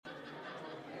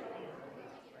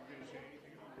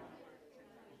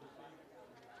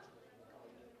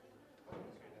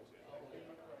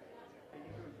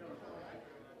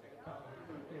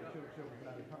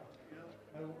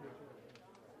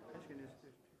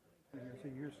See,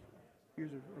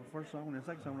 here's the first song and the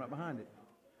second song right behind it.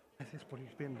 That's just what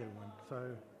he's been doing.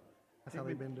 So that's how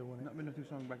they've been doing it. Not been doing two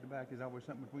songs back to back. There's always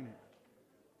something between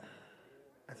it.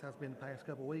 That's how it's been the past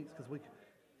couple of weeks because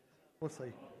we'll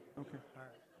see. Okay. All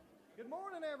right. Good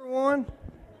morning, everyone.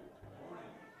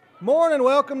 Morning.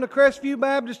 Welcome to Crestview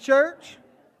Baptist Church.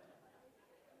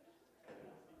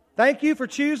 Thank you for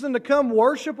choosing to come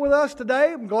worship with us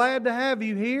today. I'm glad to have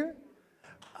you here.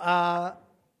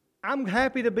 I'm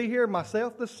happy to be here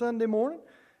myself this Sunday morning.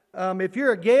 If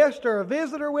you're a guest or a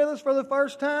visitor with us for the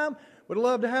first time, we'd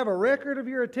love to have a record of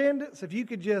your attendance. If you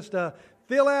could just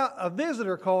fill out a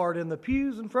visitor card in the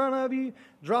pews in front of you,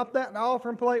 drop that in the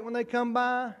offering plate when they come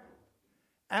by,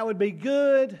 that would be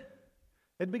good.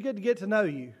 It'd be good to get to know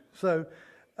you. So,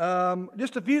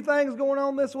 just a few things going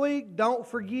on this week. Don't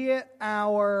forget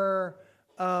our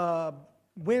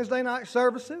Wednesday night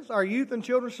services. Our youth and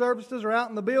children's services are out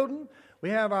in the building. We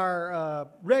have our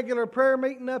regular prayer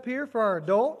meeting up here for our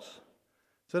adults.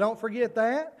 So don't forget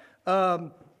that.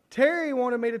 Terry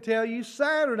wanted me to tell you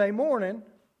Saturday morning,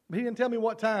 but he didn't tell me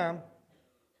what time.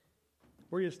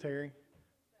 Where is Terry?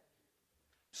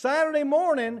 Saturday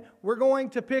morning, we're going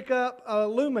to pick up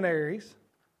luminaries.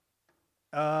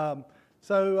 I'm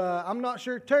not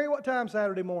sure. Terry, what time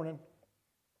Saturday morning?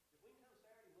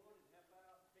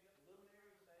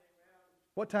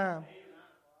 What time?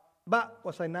 About,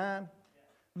 9?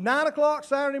 9 o'clock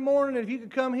Saturday morning, if you could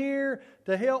come here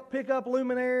to help pick up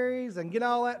luminaries and get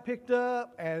all that picked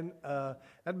up, and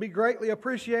that'd be greatly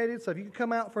appreciated. So if you could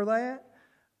come out for that.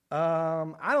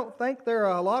 I don't think there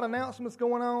are a lot of announcements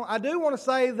going on. I do want to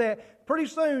say that pretty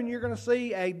soon you're going to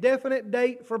see a definite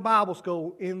date for Bible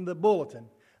school in the bulletin.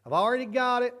 I've already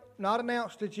got it, not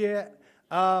announced it yet.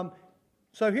 So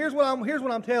here's what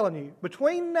I'm telling you.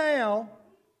 Between now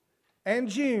and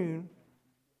June,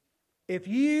 if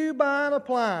you buy an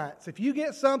appliance, if you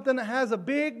get something that has a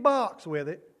big box with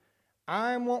it,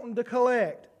 I'm wanting to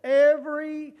collect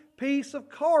every piece of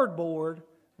cardboard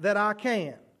that I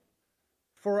can.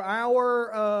 For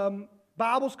our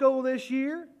Bible school this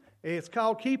year, it's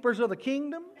called Keepers of the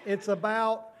Kingdom. It's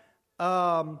about,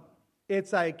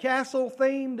 it's a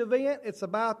castle-themed event. It's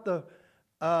about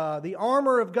the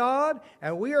armor of God,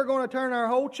 and we are going to turn our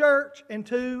whole church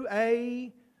into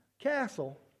a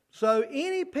castle. So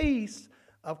any piece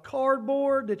of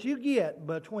cardboard that you get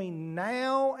between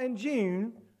now and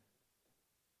June,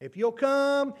 if you'll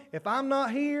come, if I'm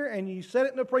not here and you set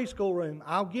it in the preschool room,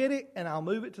 I'll get it and I'll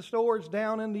move it to storage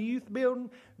down in the youth building.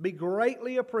 Be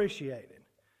greatly appreciated.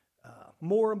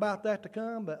 More about that to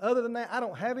come, but other than that, I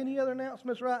don't have any other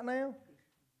announcements right now.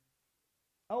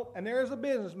 Oh, and there is a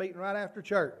business meeting right after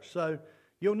church, so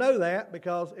you'll know that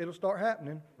because it'll start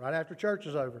happening right after church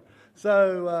is over.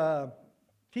 So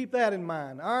keep that in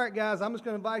mind. All right, guys, I'm just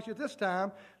going to invite you at this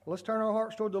time. Let's turn our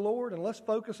hearts toward the Lord and let's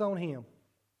focus on Him.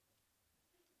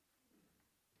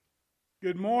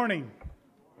 Good morning.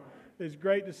 It's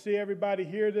great to see everybody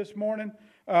here this morning.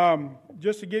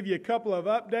 Just to give you a couple of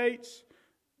updates,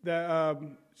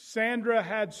 Sandra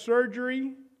had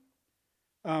surgery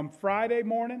Friday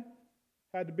morning.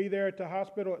 Had to be there at the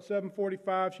hospital at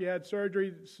 7:45. She had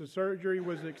surgery. So surgery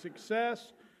was a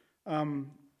success.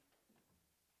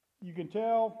 You can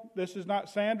tell this is not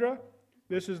Sandra.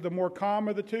 This is the more calm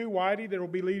of the two, Whitey, that will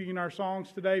be leading our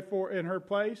songs today in her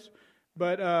place.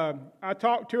 But I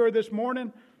talked to her this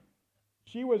morning.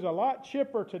 She was a lot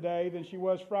chipper today than she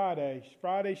was Friday.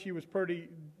 Friday she was pretty,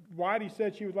 Whitey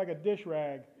said she was like a dish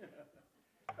rag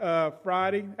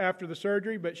Friday after the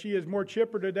surgery, but she is more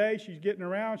chipper today. She's getting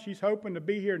around. She's hoping to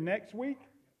be here next week.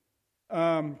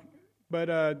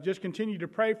 But just continue to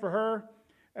pray for her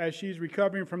as she's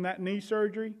recovering from that knee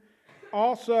surgery.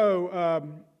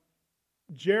 Also,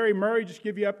 Jerry Murray, just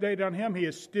give you an update on him. He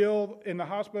is still in the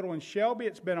hospital in Shelby.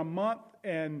 It's been a month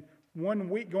and 1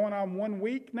 week, going on 1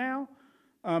 week now,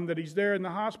 that he's there in the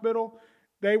hospital.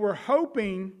 They were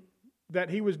hoping that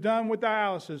he was done with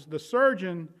dialysis. The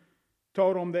surgeon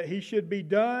told him that he should be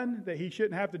done, that he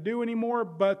shouldn't have to do anymore,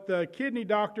 but the kidney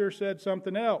doctor said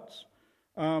something else.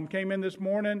 Came in this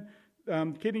morning.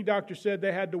 Kidney doctor said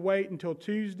they had to wait until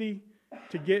Tuesday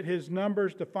to get his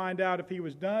numbers to find out if he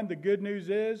was done. The good news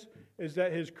is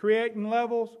that his creatinine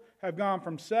levels have gone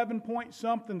from 7 point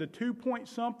something to 2 point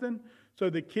something. So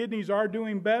the kidneys are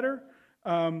doing better.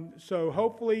 So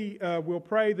hopefully we'll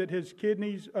pray that his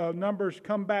kidneys numbers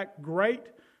come back great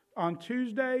on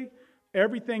Tuesday.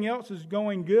 Everything else is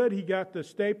going good. He got the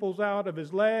staples out of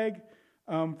his leg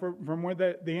from where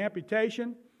the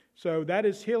amputation. So that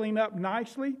is healing up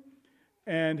nicely.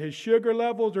 And his sugar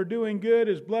levels are doing good.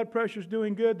 His blood pressure is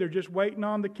doing good. They're just waiting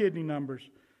on the kidney numbers.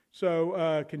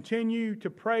 So continue to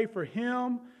pray for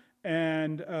him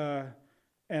and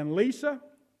Lisa.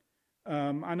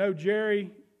 I know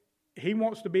Jerry, he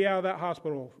wants to be out of that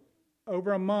hospital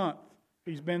over a month.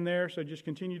 He's been there, so just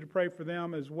continue to pray for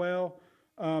them as well.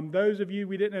 Those of you,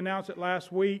 we didn't announce it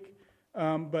last week,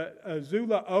 but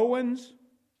Zula Owens,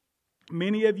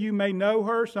 many of you may know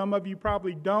her, some of you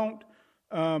probably don't.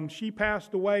 She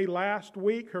passed away last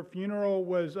week. Her funeral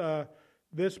was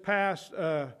this past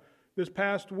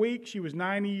week. She was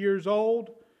 90 years old,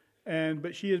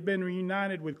 but she has been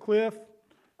reunited with Cliff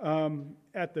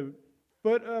at the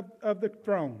foot of the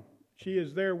throne. She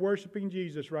is there worshiping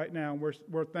Jesus right now, and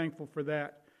we're thankful for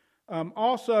that.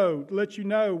 Also, to let you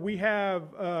know, we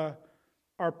have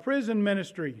our prison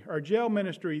ministry, our jail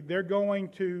ministry. They're going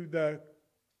to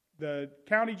the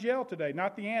county jail today,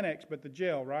 not the annex, but the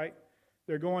jail, right?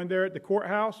 They're going there at the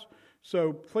courthouse.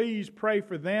 So please pray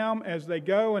for them as they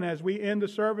go. And as we end the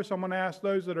service, I'm going to ask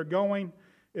those that are going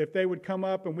if they would come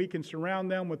up and we can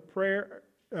surround them with prayer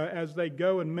as they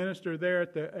go and minister there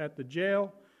at the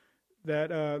jail.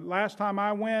 That last time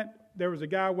I went, there was a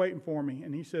guy waiting for me.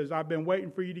 And he says, I've been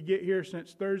waiting for you to get here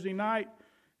since Thursday night.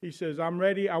 He says, I'm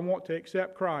ready. I want to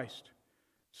accept Christ.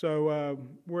 So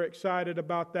we're excited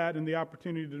about that and the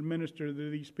opportunity to minister to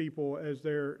these people as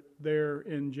they're there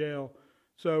in jail.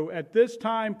 So at this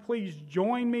time, please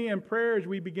join me in prayer as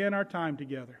we begin our time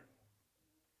together.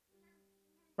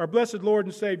 Our blessed Lord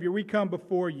and Savior, we come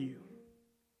before you.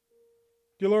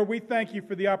 Dear Lord, we thank you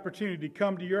for the opportunity to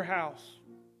come to your house,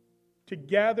 to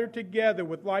gather together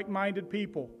with like-minded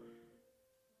people,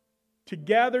 to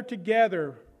gather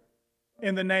together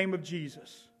in the name of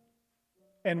Jesus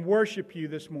and worship you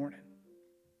this morning.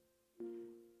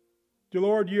 Dear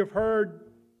Lord, you have heard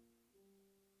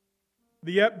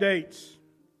the updates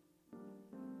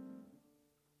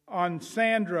on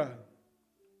Sandra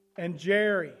and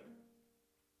Jerry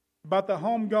about the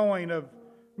homegoing of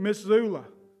Miss Zula.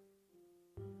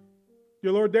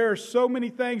 Dear Lord, there are so many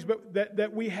things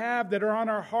that we have that are on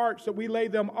our hearts that we lay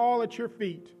them all at your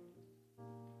feet.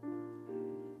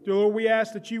 Dear Lord, we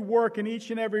ask that you work in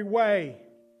each and every way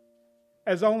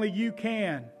as only you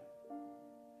can.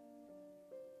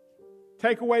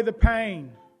 Take away the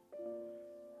pain.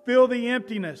 Fill the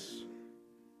emptiness.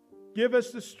 Give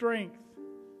us the strength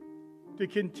to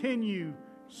continue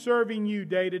serving you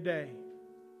day to day.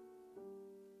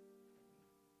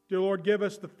 Dear Lord, give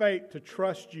us the faith to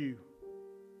trust you.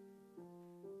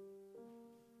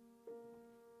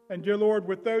 And dear Lord,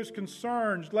 with those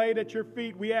concerns laid at your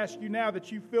feet, we ask you now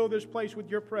that you fill this place with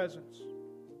your presence.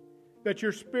 That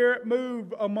your Spirit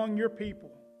move among your people.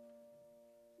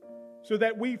 So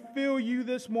that we feel you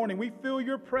this morning. We feel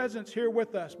your presence here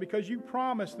with us because you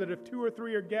promised that if 2 or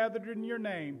 3 are gathered in your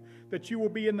name, that you will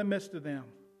be in the midst of them.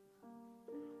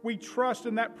 We trust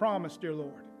in that promise, dear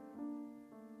Lord.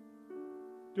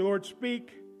 Dear Lord,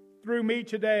 speak through me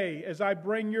today as I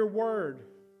bring your word.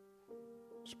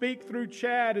 Speak through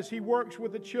Chad as he works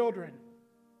with the children.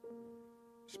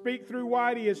 Speak through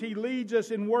Whitey as he leads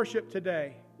us in worship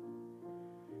today.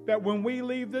 That when we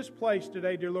leave this place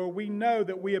today, dear Lord, we know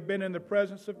that we have been in the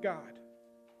presence of God.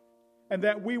 And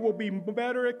that we will be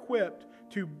better equipped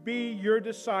to be your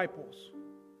disciples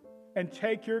and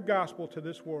take your gospel to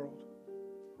this world.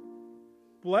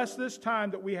 Bless this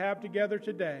time that we have together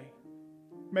today.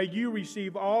 May you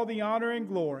receive all the honor and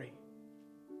glory.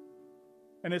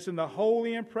 And it's in the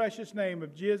holy and precious name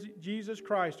of Jesus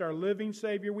Christ, our living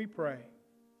Savior, we pray.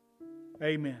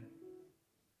 Amen.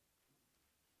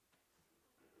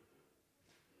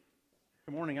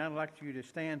 Good morning. I'd like you to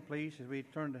stand, please, as we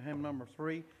turn to hymn number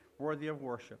 3, Worthy of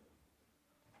Worship.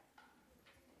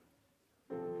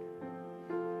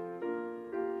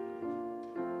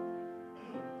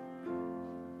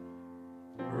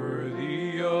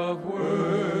 Worthy of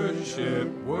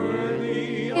worship,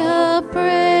 worthy of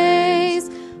praise,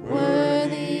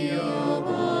 worthy of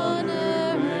honor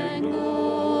and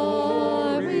glory,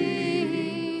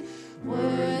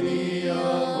 worthy of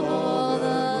all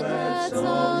the glad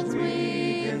songs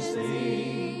we can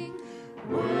sing,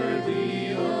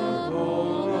 worthy of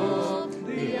all of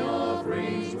the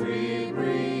offerings we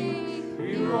bring.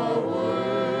 You are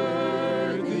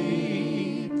worthy,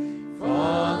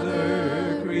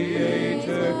 Father,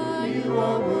 Creator, you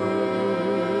are worthy.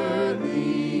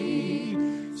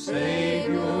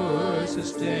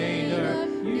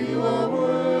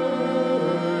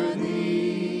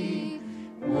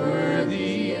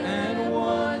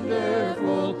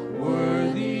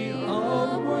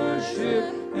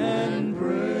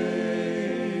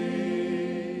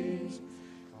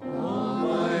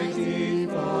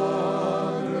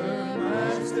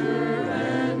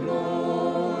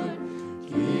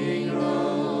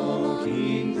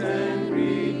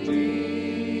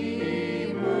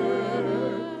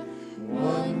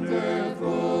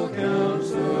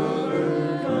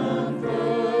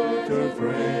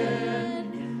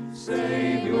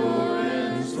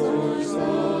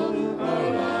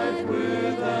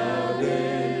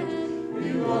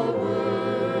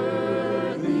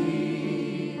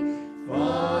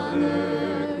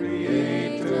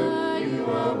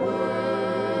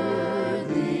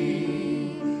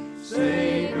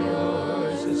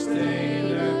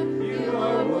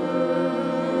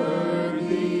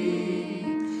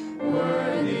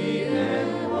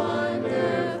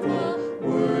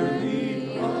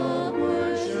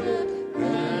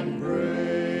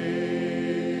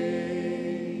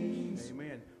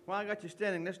 I got you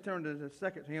standing, let's turn to the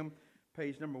second hymn,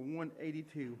 page number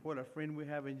 182. What a friend we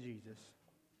have in Jesus.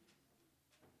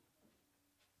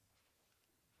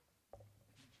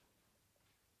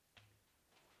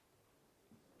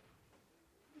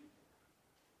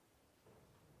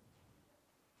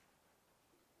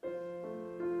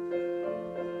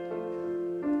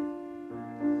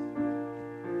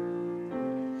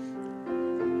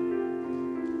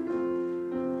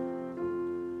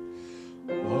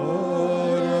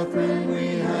 What a friend we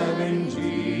have in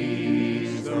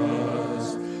Jesus,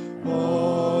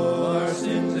 all our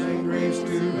sins and griefs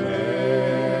to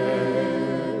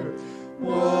bear.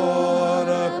 What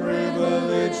a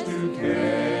privilege to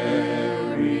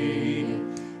carry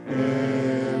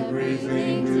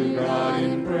everything to God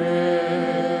in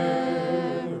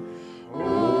prayer.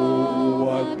 Oh,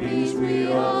 what peace we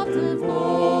often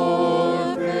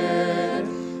forfeit.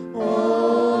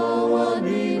 Oh, what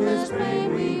needless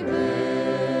pain we bear.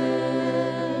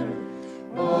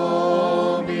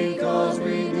 All because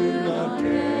we do not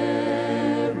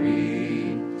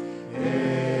carry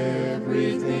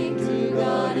everything to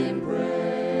God in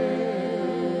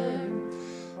prayer.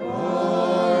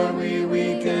 Are we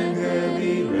weak and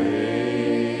heavy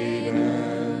laden,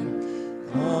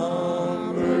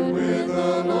 covered with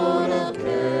the load of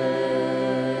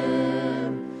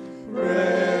care?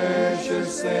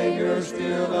 Precious Savior,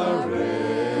 still our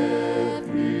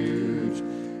refuge.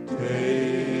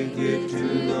 Take it to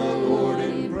the Lord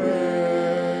in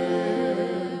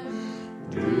prayer.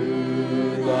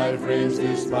 Do thy friends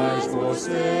despise,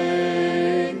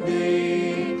 forsake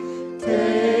thee?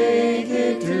 Take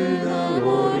it to the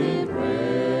Lord in prayer.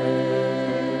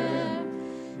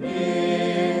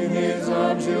 In his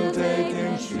arms he'll take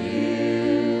and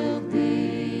shield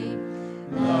thee.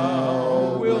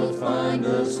 Thou wilt find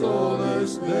a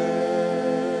solace there.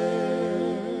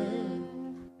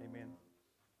 Amen.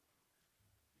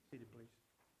 Seated, please.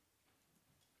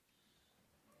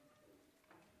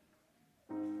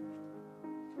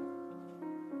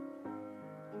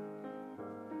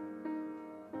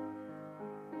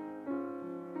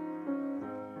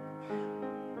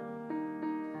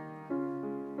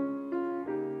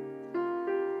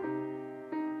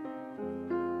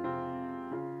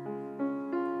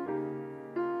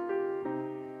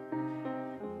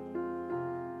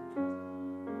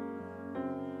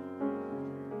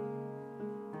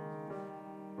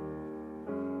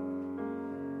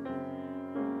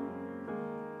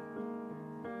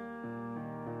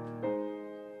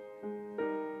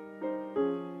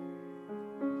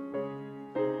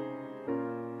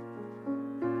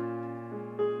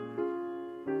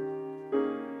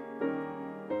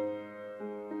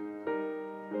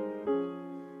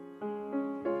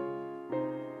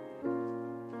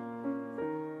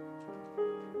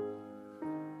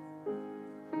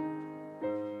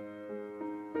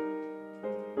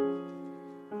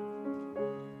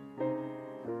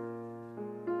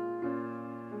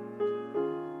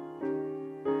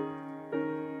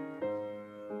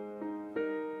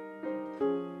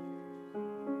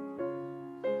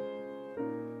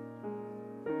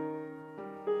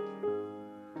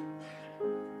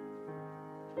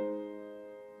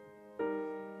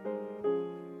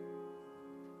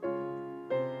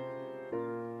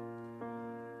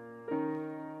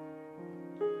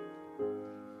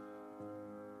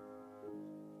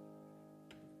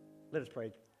 Let us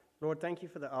pray. Lord, thank you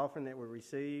for the offering that we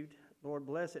received. Lord,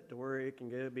 bless it to where it can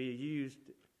go be used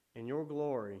in your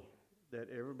glory, that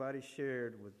everybody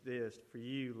shared with this for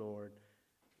you, Lord.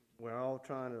 We're all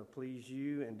trying to please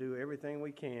you and do everything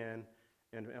we can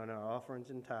on our offerings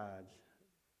and tithes.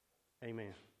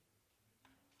 Amen.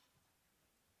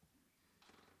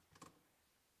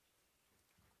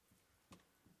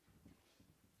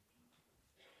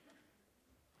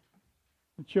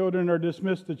 The children are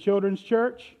dismissed to Children's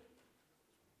Church.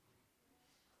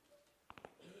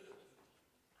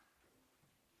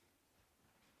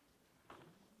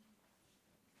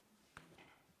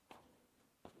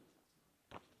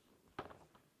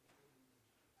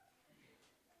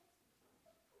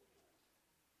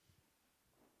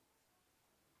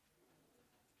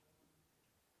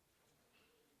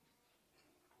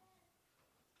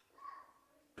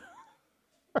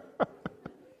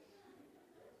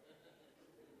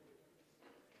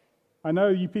 I know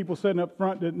you people sitting up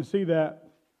front didn't see that,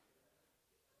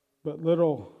 but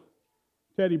little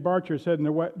Teddy Barcher said in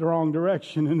the wrong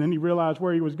direction, and then he realized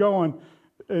where he was going,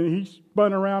 and he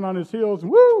spun around on his heels,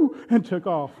 woo, and took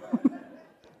off.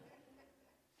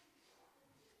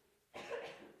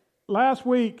 Last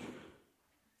week,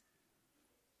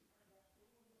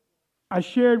 I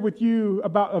shared with you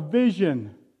about a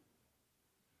vision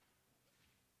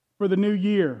for the new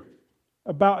year.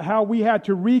 about how we had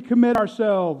to recommit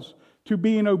ourselves to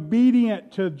being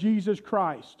obedient to Jesus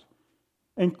Christ,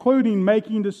 including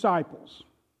making disciples.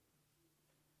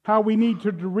 How we need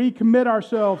to recommit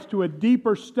ourselves to a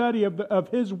deeper study of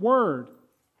His Word,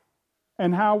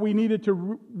 and how we needed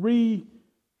to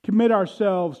recommit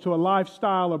ourselves to a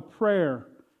lifestyle of prayer,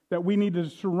 that we need to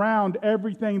surround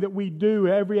everything that we do,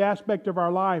 every aspect of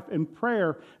our life in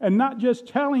prayer, and not just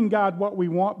telling God what we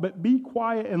want, but be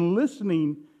quiet and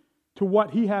listening to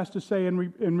what He has to say in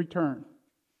return.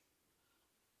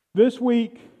 This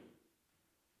week,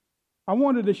 I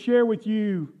wanted to share with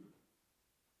you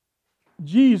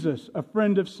Jesus, a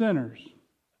friend of sinners.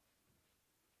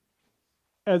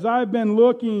 As I've been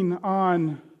looking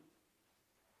on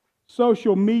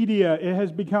social media, it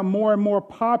has become more and more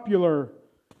popular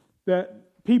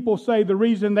that people say the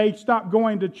reason they stopped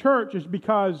going to church is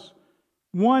because,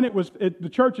 one, the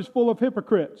church is full of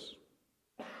hypocrites.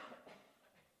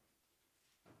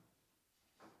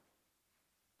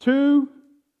 Two,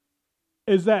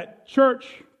 is that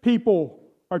church people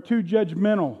are too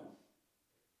judgmental.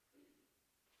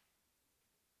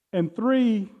 And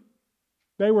three,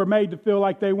 they were made to feel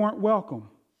like they weren't welcome.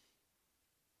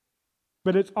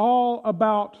 But it's all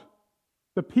about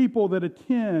the people that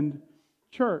attend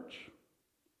church.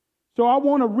 So I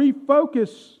want to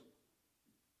refocus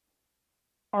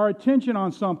our attention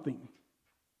on something.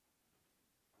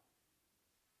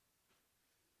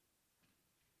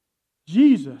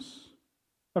 Jesus,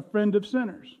 a friend of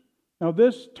sinners. Now,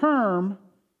 this term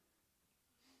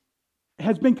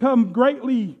has become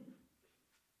greatly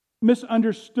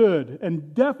misunderstood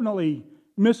and definitely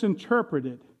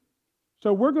misinterpreted.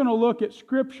 So we're going to look at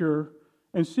Scripture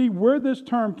and see where this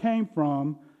term came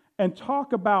from and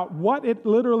talk about what it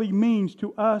literally means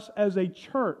to us as a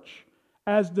church,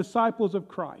 as disciples of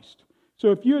Christ.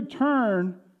 So if you would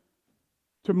turn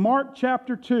to Mark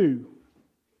chapter 2,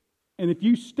 and if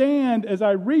you stand as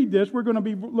I read this, we're going to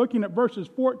be looking at verses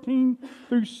 14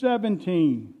 through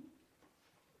 17.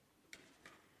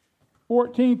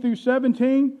 14 through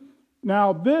 17.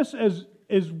 Now, this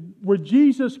is where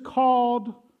Jesus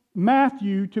called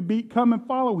Matthew to come and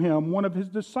follow him, one of his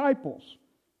disciples.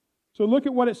 So look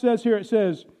at what it says here. It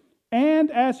says,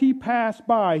 "And as he passed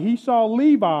by, he saw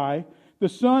Levi, the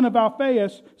son of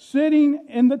Alphaeus, sitting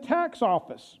in the tax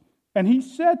office. And he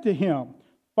said to him,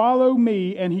 'Follow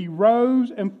me.' And he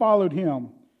rose and followed him.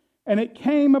 And it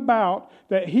came about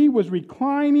that he was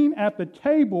reclining at the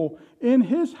table in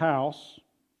his house,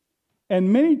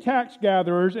 and many tax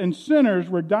gatherers and sinners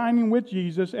were dining with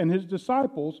Jesus and his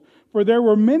disciples, for there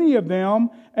were many of them,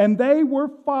 and they were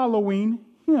following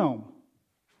him.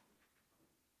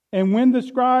 And when the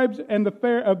scribes and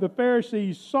the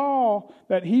Pharisees saw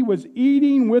that he was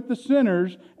eating with the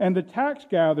sinners and the tax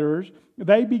gatherers,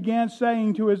 they began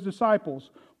saying to his disciples,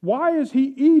 'Why is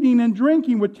he eating and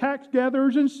drinking with tax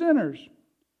gatherers and sinners?'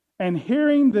 And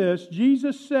hearing this,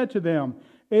 Jesus said to them,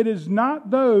 'It is not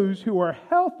those who are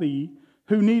healthy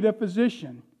who need a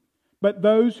physician, but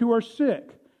those who are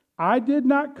sick. I did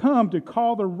not come to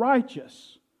call the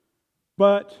righteous,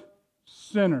 but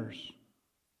sinners.'"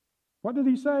 What did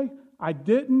he say? "I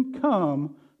didn't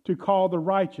come to call the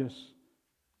righteous,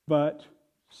 but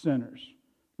sinners."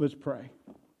 Let's pray.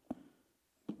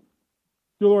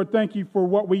 Dear Lord, thank you for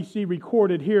what we see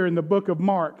recorded here in the book of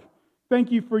Mark.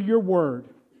 Thank you for your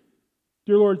word.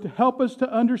 Dear Lord, to help us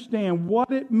to understand what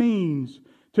it means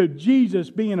to Jesus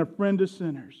being a friend of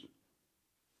sinners.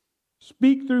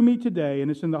 Speak through me today, and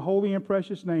it's in the holy and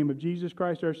precious name of Jesus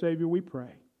Christ our Savior we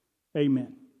pray.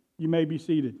 Amen. You may be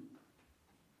seated.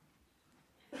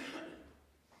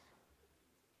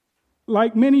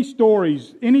 Like many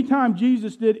stories, anytime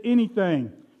Jesus did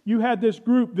anything, you had this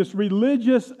group, this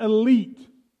religious elite,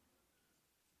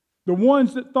 the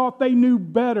ones that thought they knew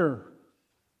better,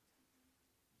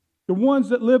 the ones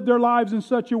that lived their lives in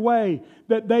such a way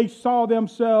that they saw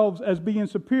themselves as being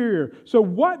superior. So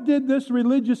what did this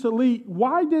religious elite,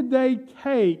 why did they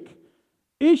take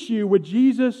issue with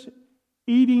Jesus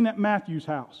eating at Matthew's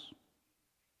house?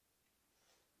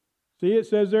 See, it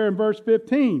says there in verse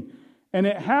 15, "And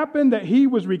it happened that he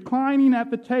was reclining at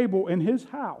the table in his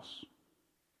house,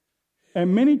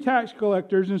 and many tax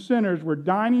collectors and sinners were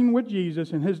dining with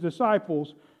Jesus and his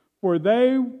disciples, for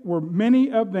they were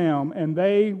many of them, and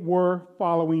they were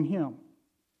following him."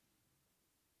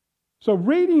 So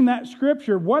reading that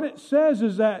scripture, what it says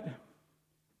is that,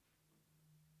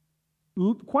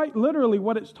 quite literally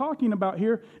what it's talking about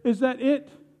here, is that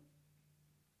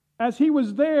as he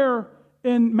was there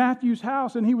in Matthew's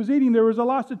house and he was eating, there was a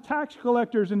lot of tax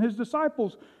collectors and his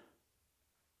disciples.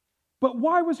 But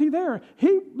why was he there?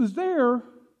 He was there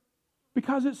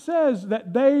Because it says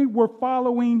that they were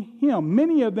following him.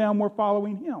 Many of them were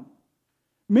following him.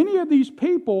 Many of these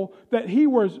people that he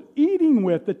was eating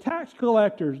with, the tax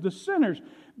collectors, the sinners,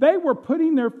 they were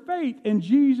putting their faith in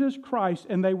Jesus Christ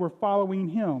and they were following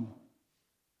him.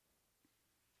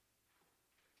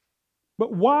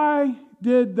 But why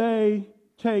did they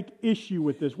take issue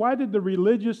with this? Why did the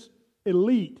religious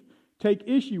elite take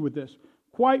issue with this?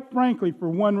 Quite frankly, for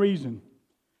one reason.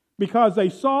 Because they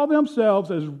saw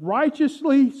themselves as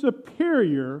righteously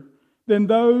superior than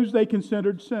those they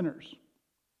considered sinners.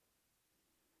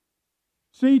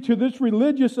 See, to this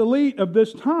religious elite of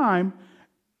this time,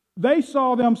 they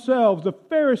saw themselves, the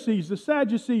Pharisees, the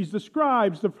Sadducees, the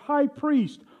scribes, the high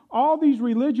priest, all these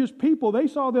religious people, they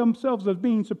saw themselves as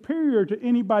being superior to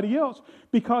anybody else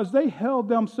because they held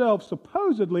themselves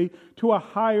supposedly to a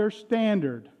higher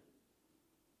standard.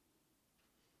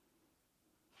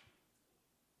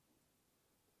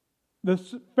 The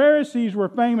Pharisees were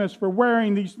famous for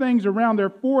wearing these things around their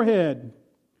forehead.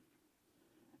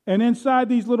 And inside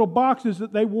these little boxes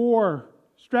that they wore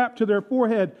strapped to their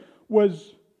forehead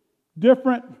was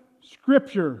different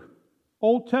scripture,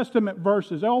 Old Testament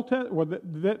verses.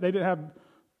 They didn't have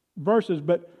verses,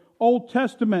 but Old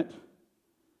Testament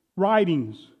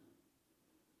writings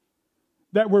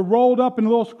that were rolled up in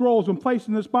little scrolls and placed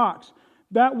in this box.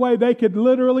 That way they could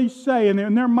literally say, and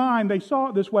in their mind they saw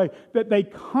it this way, that they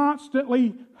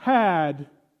constantly had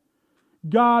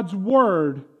God's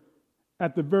Word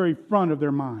at the very front of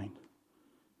their mind.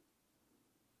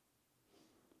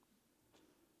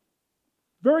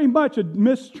 Very much a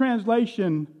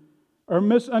mistranslation or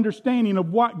misunderstanding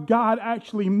of what God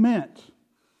actually meant.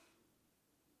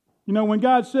 You know, when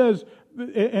God says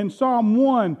in Psalm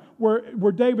 1,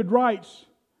 where David writes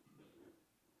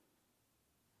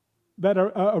that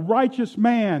a righteous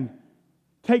man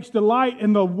takes delight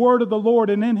in the word of the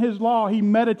Lord, and in his law he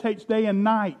meditates day and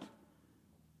night.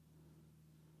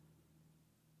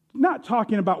 Not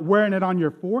talking about wearing it on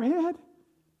your forehead,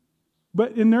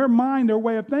 but in their mind, their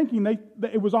way of thinking,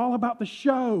 it was all about the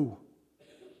show.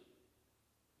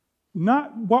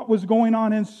 Not what was going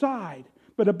on inside,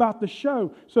 but about the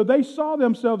show. So they saw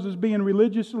themselves as being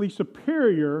religiously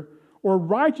superior or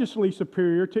righteously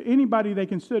superior to anybody they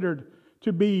considered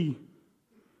to be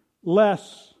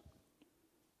less.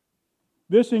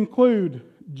 This include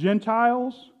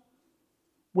Gentiles,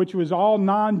 which was all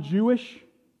non-Jewish.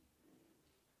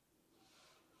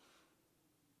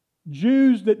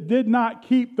 Jews that did not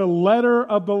keep the letter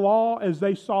of the law as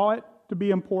they saw it to be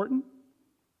important.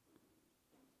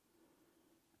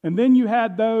 And then you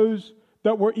had those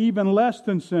that were even less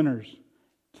than sinners,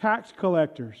 tax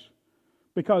collectors.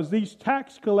 Because these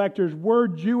tax collectors were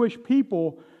Jewish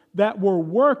people that were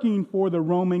working for the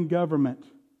Roman government.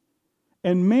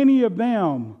 And many of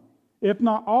them, if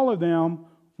not all of them,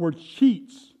 were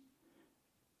cheats.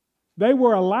 They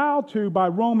were allowed to, by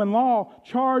Roman law,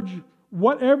 charge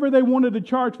whatever they wanted to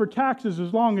charge for taxes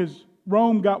as long as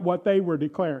Rome got what they were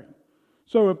declaring.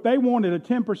 So if they wanted a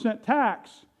 10%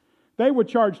 tax, they would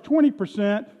charge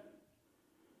 20%.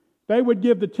 They would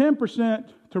give the 10%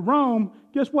 to Rome.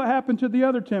 Guess what happened to the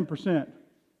other 10%?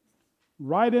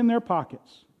 Right in their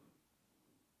pockets.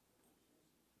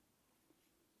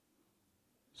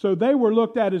 So they were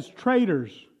looked at as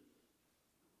traitors,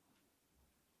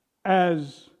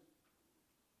 as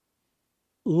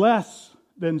less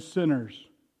than sinners.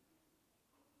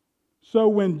 So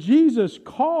when Jesus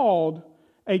called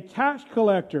a tax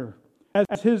collector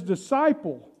as his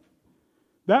disciple,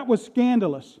 that was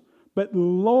scandalous. But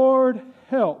Lord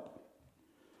help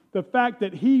the fact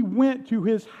that he went to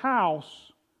his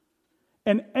house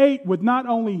and ate with not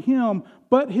only him,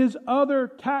 but his other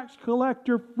tax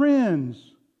collector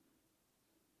friends.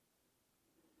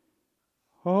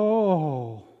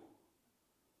 Oh.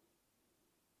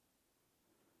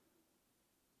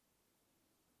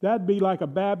 That'd be like a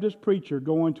Baptist preacher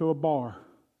going to a bar.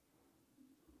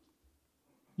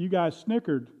 You guys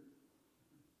snickered.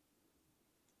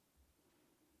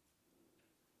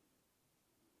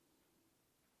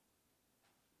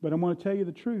 But I'm going to tell you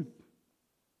the truth.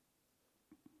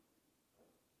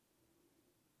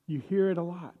 You hear it a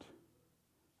lot.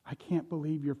 I can't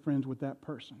believe you're friends with that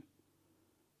person.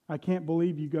 I can't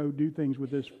believe you go do things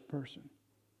with this person.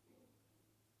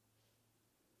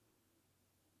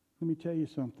 Let me tell you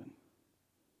something.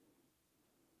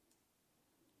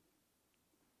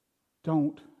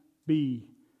 Don't be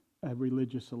a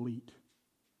religious elite.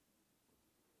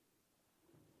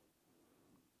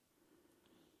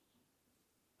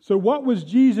 So what was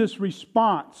Jesus'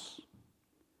 response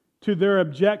to their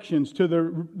objections, to the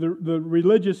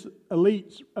religious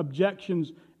elite's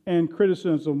objections and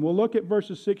criticism? We'll look at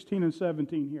verses 16 and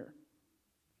 17 here.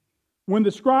 When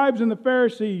the scribes and the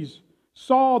Pharisees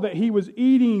saw that he was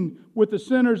eating with the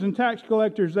sinners and tax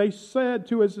collectors, they said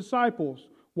to his disciples,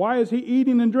 "Why is he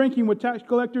eating and drinking with tax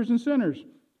collectors and sinners?"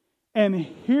 And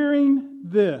hearing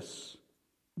this,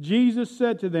 Jesus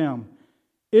said to them,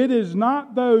 "It is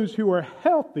not those who are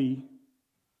healthy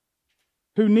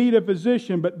who need a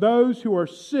physician, but those who are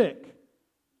sick.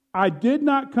 I did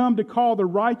not come to call the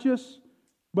righteous,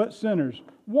 but sinners."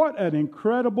 What an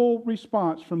incredible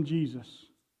response from Jesus.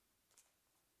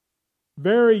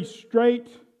 Very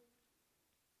straight,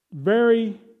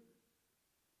 very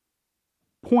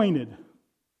pointed.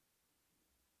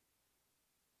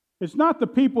 It's not the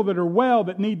people that are well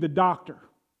that need the doctor.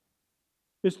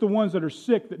 It's the ones that are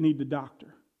sick that need the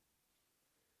doctor.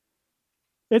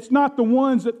 It's not the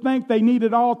ones that think they need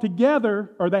it all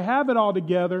together or they have it all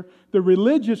together, the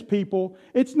religious people.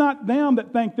 It's not them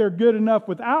that think they're good enough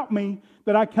without me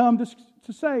that I come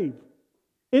to save.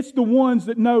 It's the ones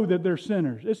that know that they're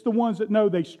sinners. It's the ones that know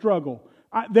they struggle.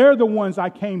 They're the ones I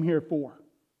came here for,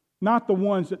 not the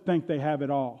ones that think they have it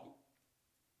all.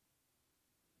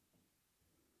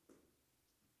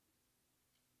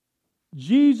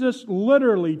 Jesus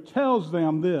literally tells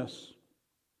them this.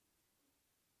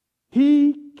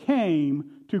 He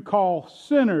came to call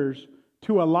sinners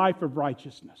to a life of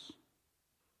righteousness.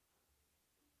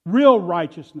 Real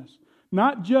righteousness.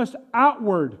 Not just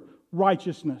outward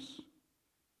righteousness,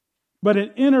 but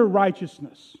an inner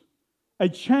righteousness. A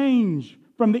change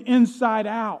from the inside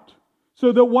out.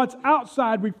 So that what's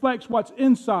outside reflects what's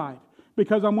inside.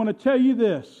 Because I'm going to tell you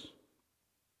this.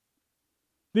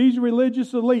 These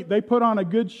religious elite, they put on a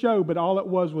good show, but all it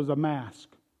was a mask.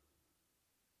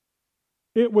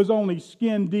 It was only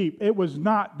skin deep. It was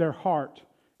not their heart.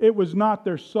 It was not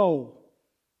their soul.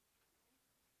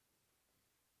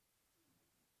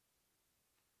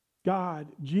 God,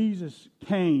 Jesus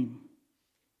came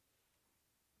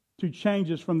to change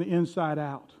us from the inside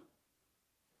out.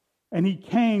 And He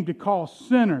came to call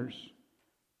sinners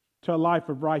to a life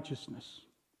of righteousness.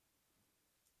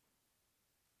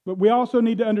 But we also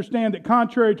need to understand that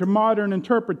contrary to modern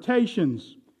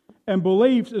interpretations and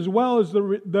beliefs, as well as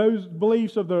those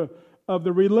beliefs of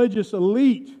the religious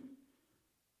elite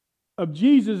of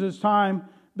Jesus' time,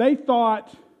 they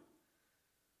thought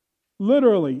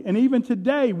literally, and even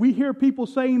today, we hear people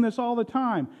saying this all the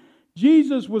time,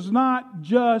 Jesus was not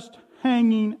just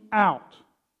hanging out.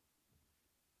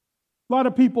 A lot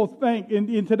of people think,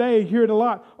 and today I hear it a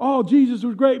lot, oh, Jesus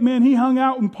was great, man, He hung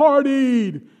out and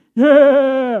partied.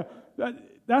 Yeah!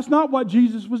 That's not what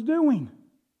Jesus was doing.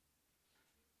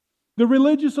 The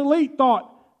religious elite thought,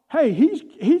 hey,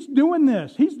 he's doing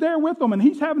this. He's there with them and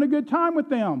He's having a good time with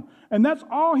them. And that's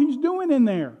all He's doing in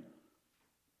there.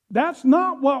 That's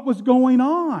not what was going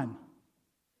on.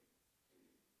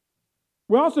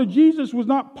 Well, also, Jesus was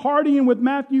not partying with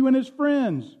Matthew and his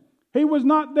friends. He was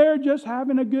not there just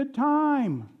having a good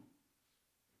time.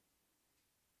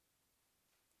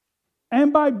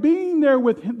 And by being there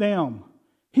with them,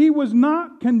 He was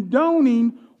not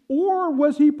condoning or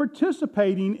was He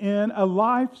participating in a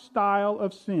lifestyle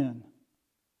of sin.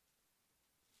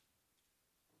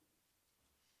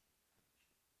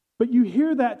 But you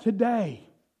hear that today.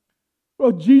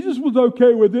 Well, Jesus was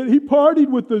okay with it. He partied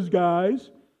with those guys.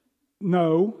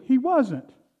 No, He wasn't.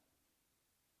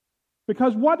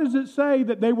 Because what does it say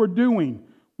that they were doing?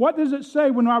 What does it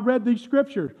say when I read these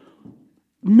scriptures?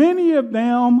 Many of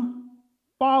them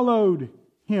followed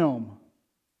Him.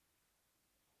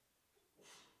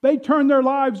 They turned their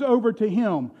lives over to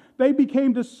Him. They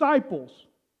became disciples.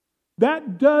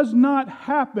 That does not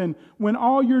happen when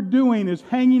all you're doing is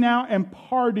hanging out and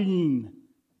partying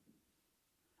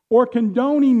or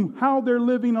condoning how they're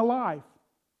living a life.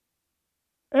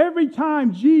 Every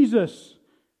time Jesus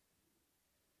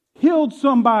healed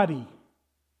somebody,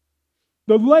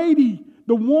 the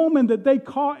woman that they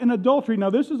caught in adultery. Now,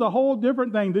 this is a whole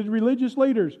different thing. These religious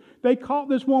leaders, they caught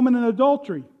this woman in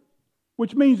adultery,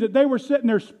 which means that they were sitting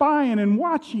there spying and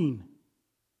watching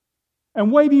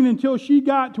and waiting until she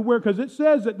got to where, because it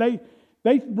says that they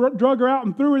drug her out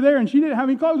and threw her there and she didn't have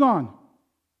any clothes on.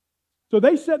 So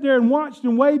they sat there and watched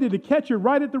and waited to catch her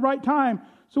right at the right time.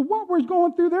 So what was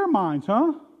going through their minds,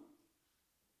 huh?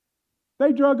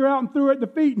 They drug her out and threw her at the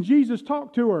feet, and Jesus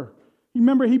talked to her. You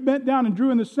remember, He bent down and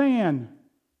drew in the sand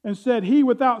and said, "He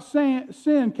without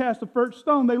sin cast the first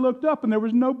stone." They looked up and there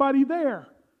was nobody there.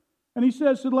 And He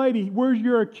says to the lady, "Where's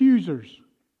your accusers?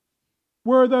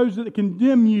 Where are those that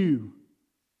condemn you?"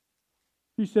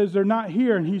 She says, "They're not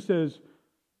here." And He says,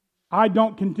 "I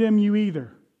don't condemn you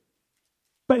either."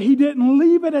 But He didn't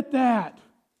leave it at that.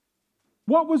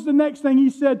 What was the next thing He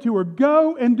said to her?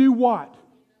 Go and do what?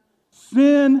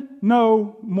 Sin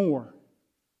no more.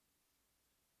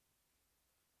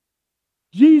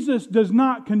 Jesus does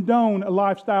not condone a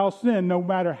lifestyle sin, no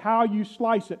matter how you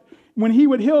slice it. When he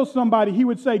would heal somebody, he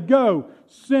would say, "Go,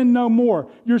 sin no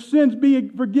more. Your sins be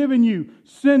forgiven you.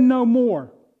 Sin no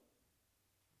more."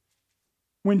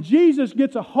 When Jesus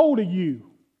gets a hold of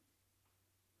you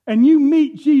and you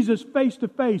meet Jesus face to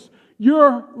face,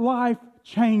 your life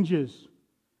changes.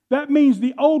 That means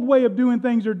the old way of doing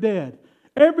things are dead.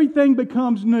 Everything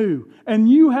becomes new, and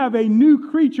you have a new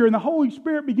creature, and the Holy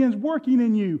Spirit begins working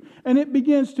in you, and it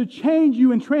begins to change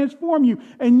you and transform you,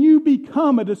 and you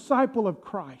become a disciple of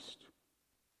Christ.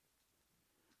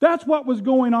 That's what was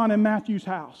going on in Matthew's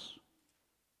house.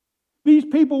 These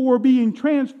people were being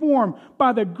transformed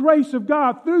by the grace of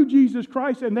God through Jesus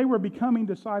Christ, and they were becoming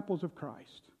disciples of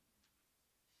Christ.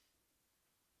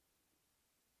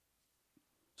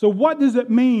 So what does it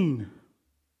mean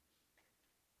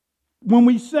when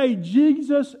we say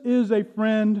Jesus is a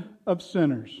friend of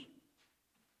sinners?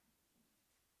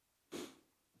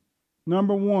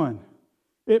 Number one,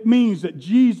 it means that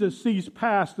Jesus sees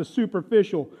past the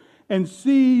superficial and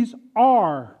sees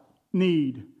our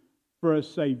need for a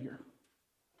Savior.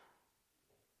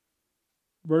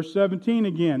 Verse 17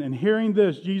 again, "And hearing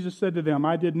this, Jesus said to them,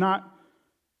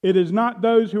 it is not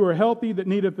those who are healthy that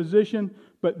need a physician,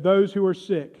 but those who are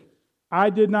sick. I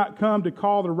did not come to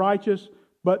call the righteous,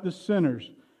 but the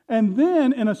sinners." And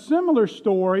then in a similar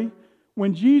story,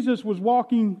 when Jesus was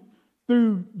walking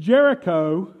through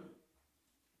Jericho,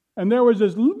 and there was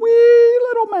this wee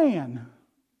little man.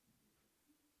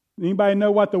 Anybody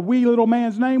know what the wee little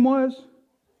man's name was?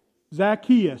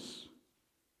 Zacchaeus.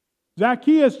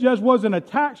 Zacchaeus just wasn't a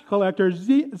tax collector.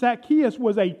 Zacchaeus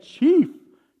was a chief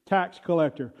tax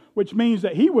collector, which means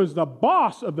that he was the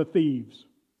boss of the thieves.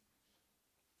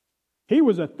 He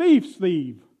was a thief's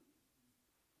thief.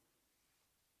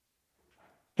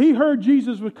 He heard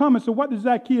Jesus was coming, so what did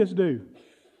Zacchaeus do?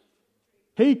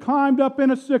 He climbed up in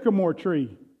a sycamore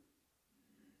tree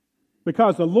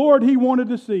because the Lord he wanted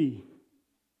to see.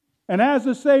 And as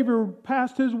the Savior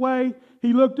passed his way,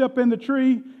 he looked up in the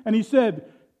tree and he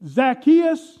said,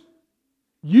 "Zacchaeus,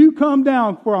 you come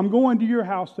down, for I'm going to your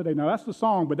house today." Now that's the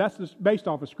song, but that's just based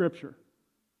off of Scripture.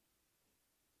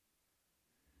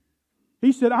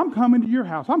 He said, "I'm coming to your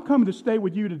house. I'm coming to stay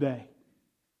with you today."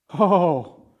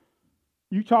 Oh,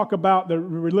 you talk about the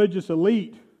religious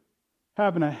elite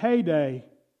having a heyday.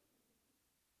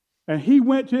 And he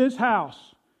went to his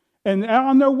house. And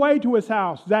on their way to his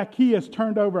house, Zacchaeus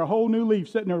turned over a whole new leaf,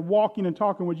 sitting there walking and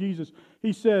talking with Jesus.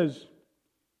 He says,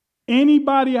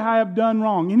 "Anybody I have done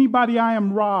wrong, anybody I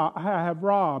have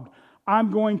robbed,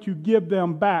 I'm going to give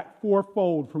them back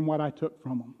fourfold from what I took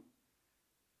from them.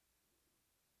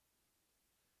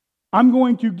 I'm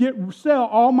going to sell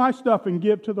all my stuff and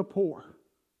give to the poor."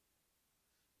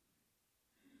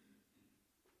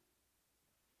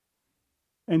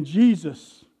 And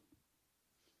Jesus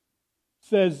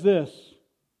says this,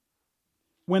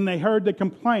 when they heard the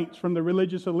complaints from the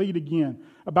religious elite again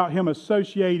about him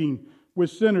associating with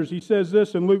sinners, he says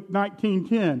this in Luke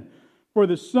 19:10, "For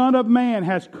the Son of Man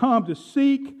has come to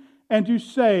seek and to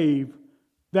save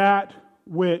that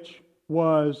which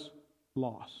was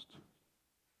lost."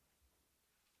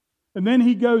 And then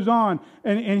he goes on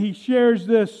and he shares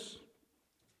this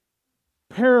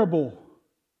parable,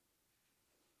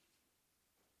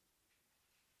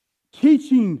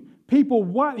 teaching people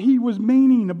what he was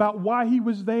meaning about why he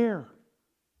was there.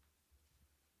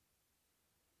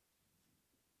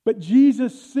 But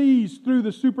Jesus sees through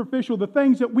the superficial, the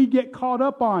things that we get caught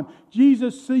up on.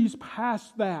 Jesus sees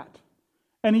past that.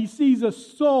 And he sees a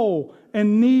soul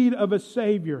in need of a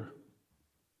Savior.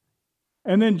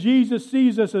 And then Jesus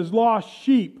sees us as lost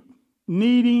sheep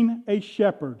needing a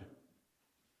shepherd.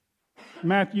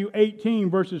 Matthew 18,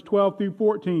 verses 12 through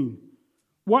 14.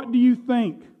 "What do you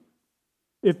think?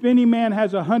 If any man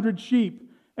has 100 sheep,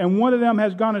 and one of them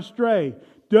has gone astray,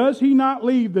 does he not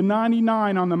leave the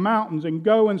 99 on the mountains and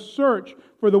go and search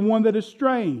for the one that is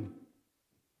straying?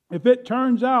 If it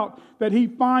turns out that he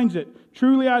finds it,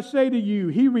 truly I say to you,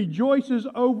 he rejoices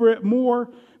over it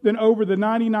more than over the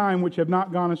 99 which have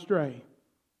not gone astray.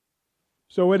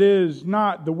 So it is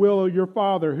not the will of your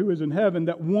Father who is in heaven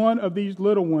that one of these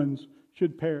little ones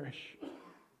should perish."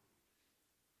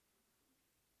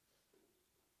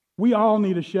 We all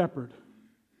need a shepherd.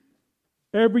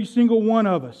 Every single one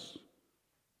of us.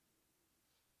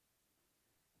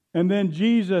 And then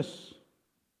Jesus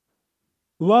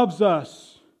loves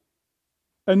us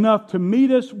enough to meet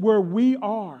us where we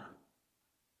are.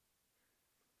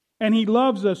 And He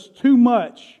loves us too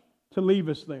much to leave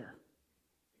us there.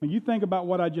 When you think about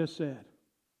what I just said.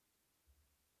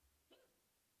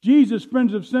 Jesus,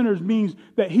 friends of sinners, means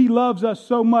that He loves us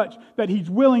so much that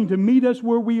He's willing to meet us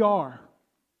where we are.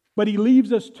 But He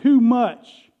leaves us too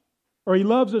much, or He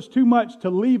loves us too much to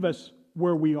leave us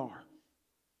where we are.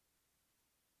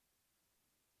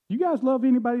 You guys love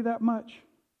anybody that much?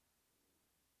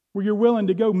 Where you're willing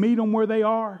to go meet them where they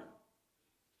are,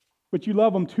 but you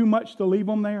love them too much to leave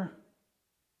them there?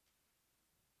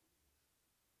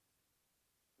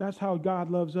 That's how God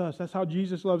loves us. That's how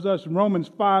Jesus loves us. In Romans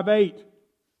 5:8,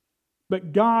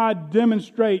 but God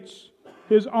demonstrates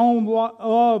His own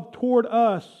love toward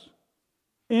us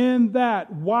in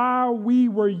that while we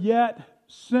were yet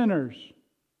sinners,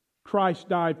 Christ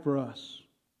died for us.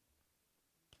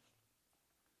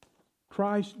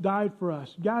 Christ died for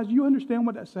us. Guys, you understand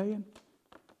what that's saying?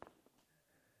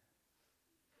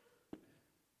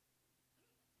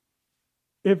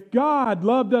 If God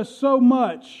loved us so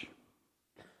much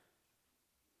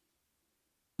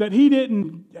that He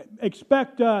didn't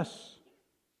expect us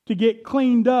to get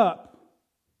cleaned up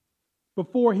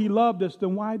before He loved us,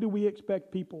 then why do we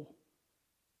expect people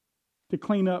to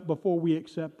clean up before we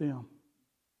accept them?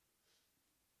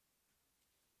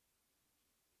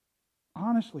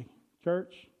 Honestly,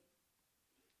 church,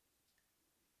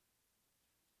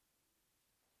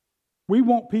 we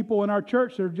want people in our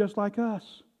church that are just like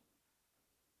us,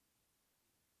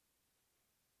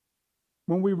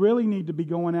 when we really need to be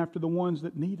going after the ones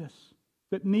that need us,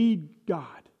 that need God.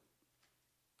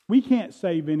 We can't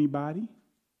save anybody.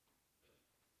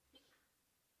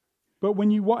 But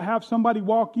when you have somebody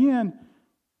walk in,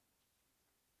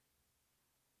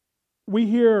 we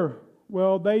hear,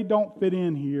 well, they don't fit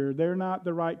in here. They're not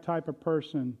the right type of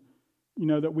person,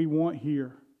 that we want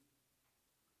here.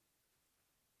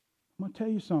 I'm going to tell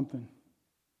you something.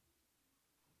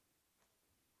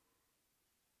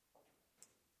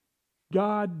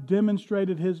 God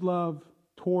demonstrated His love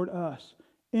toward us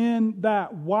in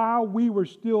that while we were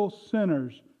still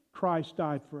sinners, Christ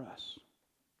died for us.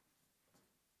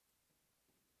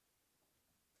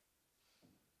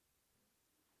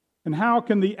 And how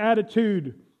can the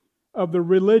attitude of the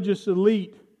religious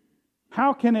elite,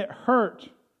 how can it hurt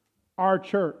our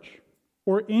church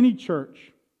or any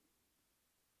church?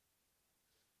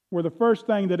 Where the first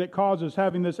thing that it causes,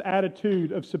 having this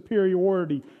attitude of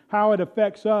superiority, how it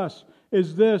affects us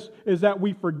is that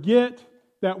we forget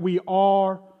that we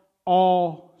are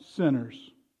all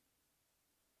sinners.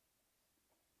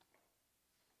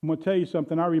 I'm going to tell you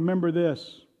something. I remember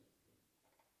this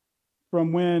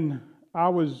from when I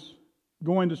was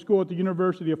going to school at the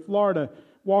University of Florida,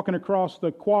 walking across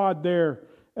the quad there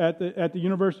at the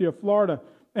University of Florida.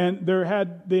 And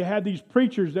they had these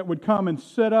preachers that would come and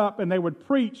sit up and they would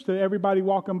preach to everybody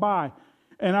walking by.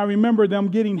 And I remember them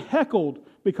getting heckled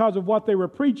because of what they were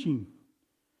preaching.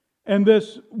 And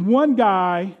this one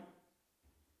guy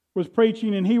was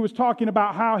preaching and he was talking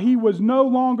about how he was no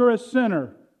longer a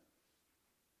sinner.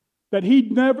 That he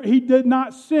did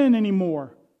not sin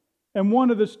anymore. And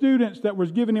one of the students that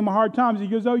was giving him a hard time, he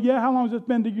goes, "Oh yeah, how long has it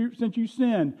been since you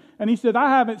sinned?" And he said, "I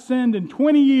haven't sinned in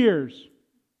 20 years.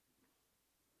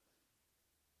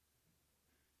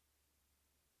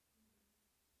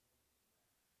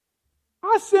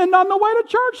 I sinned on the way to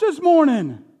church this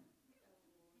morning."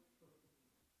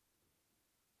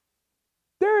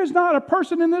 There is not a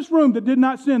person in this room that did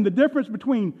not sin. The difference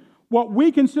between what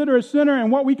we consider a sinner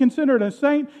and what we consider a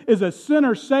saint is a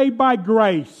sinner saved by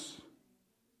grace.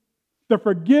 The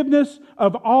forgiveness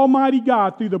of Almighty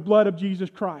God through the blood of Jesus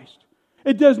Christ.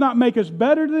 It does not make us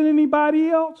better than anybody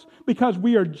else because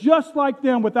we are just like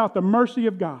them without the mercy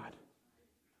of God.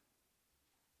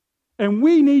 And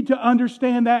we need to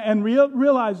understand that and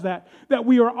realize that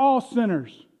we are all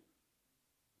sinners.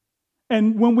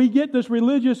 And when we get this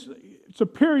religious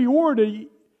superiority,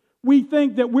 we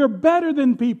think that we're better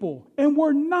than people. And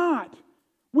we're not.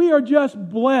 We are just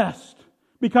blessed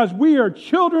because we are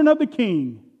children of the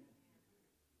King.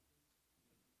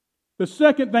 The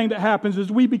second thing that happens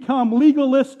is we become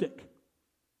legalistic.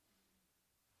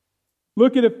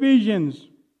 Look at Ephesians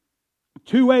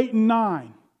 2:8 and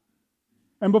 9.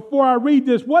 And before I read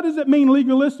this, what does it mean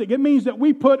legalistic? It means that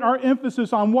we put our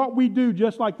emphasis on what we do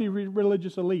just like the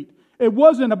religious elite. It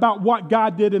wasn't about what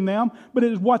God did in them, but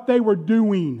it is what they were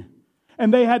doing.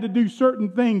 And they had to do certain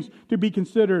things to be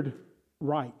considered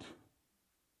right.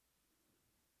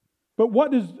 But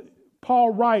what does Paul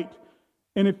write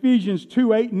in Ephesians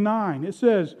 2:8 and 9? It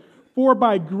says, "For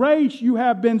by grace you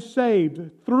have been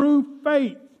saved through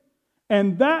faith,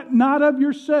 and that not of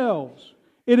yourselves.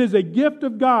 It is a gift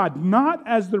of God, not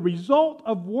as the result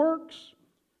of works,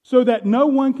 so that no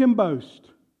one can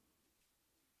boast."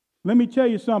 Let me tell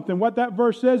you something. What that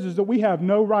verse says is that we have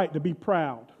no right to be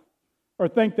proud or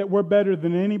think that we're better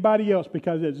than anybody else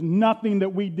because it's nothing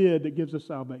that we did that gives us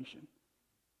salvation.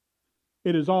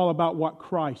 It is all about what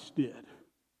Christ did.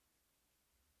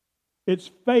 It's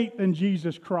faith in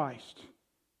Jesus Christ.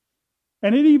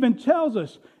 And it even tells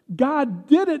us God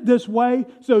did it this way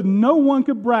so no one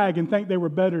could brag and think they were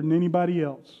better than anybody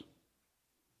else.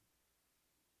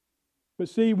 But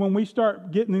see, when we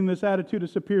start getting in this attitude of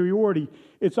superiority,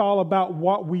 it's all about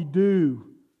what we do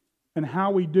and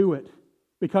how we do it,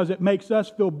 because it makes us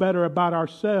feel better about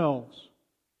ourselves.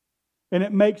 And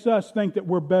it makes us think that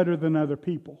we're better than other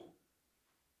people.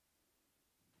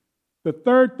 The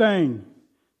third thing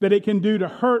that it can do to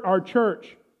hurt our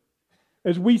church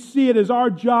is we see it as our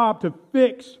job to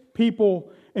fix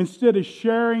people instead of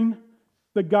sharing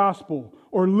the gospel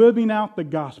or living out the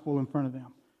gospel in front of them.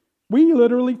 We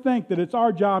literally think that it's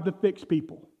our job to fix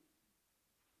people.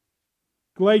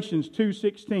 Galatians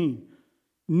 2:16.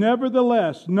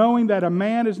 Nevertheless, knowing that a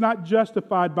man is not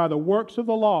justified by the works of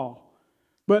the law,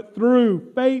 but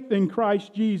through faith in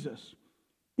Christ Jesus.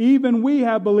 Even we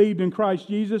have believed in Christ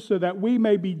Jesus so that we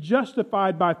may be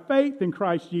justified by faith in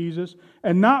Christ Jesus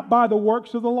and not by the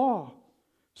works of the law.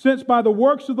 Since by the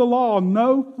works of the law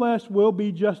no flesh will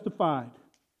be justified.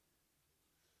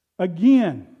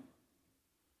 Again,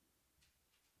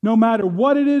 no matter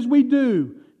what it is we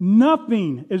do,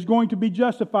 nothing is going to be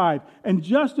justified. And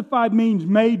justified means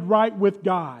made right with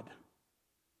God.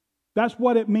 That's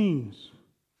what it means.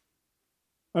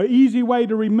 An easy way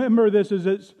to remember this is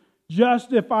it's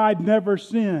justified, never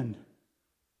sinned.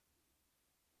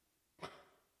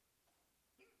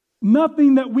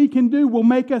 Nothing that we can do will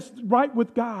make us right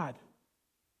with God.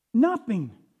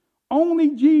 Nothing.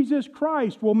 Only Jesus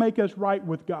Christ will make us right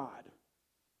with God.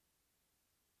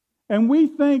 And we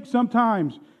think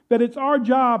sometimes that it's our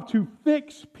job to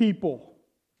fix people.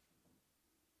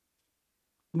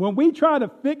 When we try to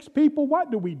fix people,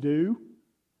 what do?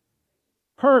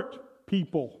 Hurt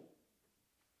people.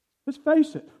 Let's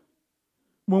face it.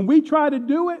 When we try to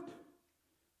do it,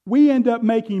 we end up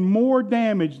making more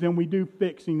damage than we do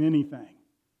fixing anything.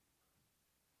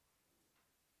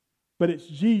 But it's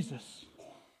Jesus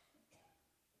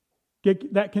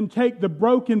that can take the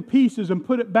broken pieces and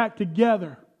put it back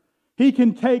together. He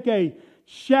can take a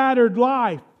shattered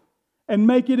life and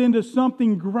make it into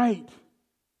something great.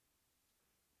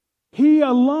 He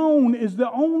alone is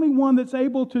the only one that's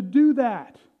able to do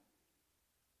that.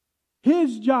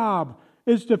 His job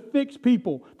is to fix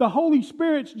people. The Holy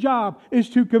Spirit's job is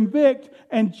to convict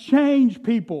and change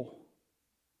people.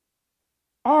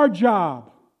 Our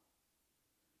job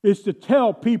is to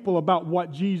tell people about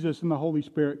what Jesus and the Holy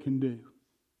Spirit can do.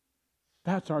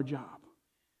 That's our job.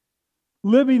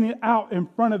 Living it out in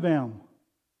front of them.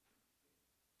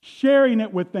 Sharing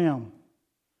it with them.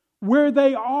 Where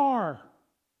they are.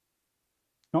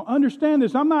 Now understand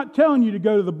this. I'm not telling you to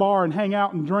go to the bar and hang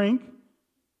out and drink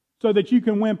so that you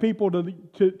can win people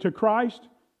to Christ.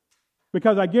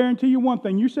 Because I guarantee you one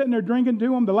thing. You're sitting there drinking to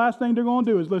them, the last thing they're going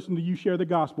to do is listen to you share the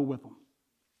gospel with them.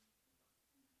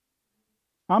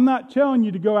 I'm not telling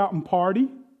you to go out and party.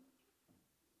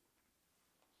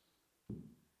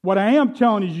 What I am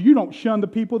telling you is you don't shun the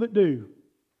people that do.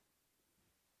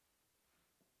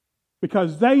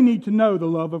 Because they need to know the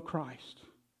love of Christ.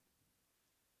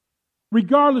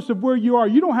 Regardless of where you are,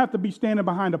 you don't have to be standing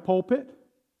behind a pulpit.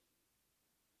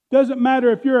 Doesn't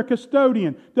matter if you're a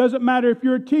custodian. Doesn't matter if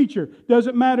you're a teacher.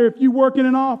 Doesn't matter if you work in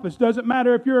an office. Doesn't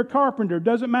matter if you're a carpenter.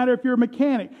 Doesn't matter if you're a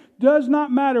mechanic. Does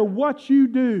not matter what you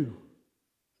do.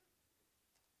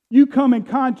 You come in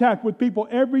contact with people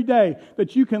every day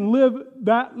that you can live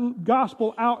that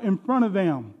gospel out in front of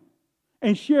them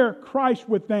and share Christ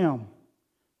with them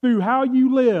through how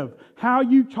you live, how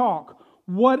you talk,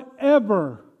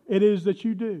 whatever it is that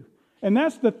you do. And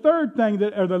that's the third thing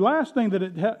or the last thing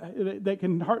that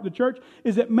can hurt the church,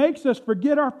 is it makes us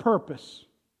forget our purpose.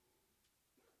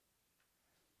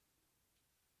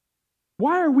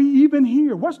 Why are we even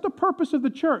here? What's the purpose of the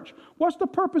church? What's the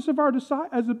purpose of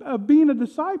of being a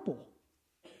disciple?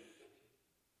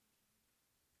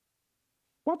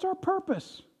 What's our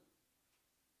purpose?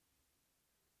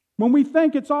 When we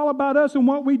think it's all about us and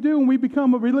what we do and we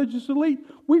become a religious elite,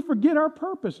 we forget our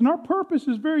purpose. And our purpose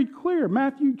is very clear.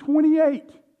 Matthew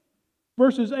 28,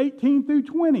 verses 18 through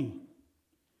 20.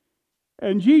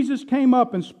 And Jesus came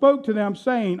up and spoke to them,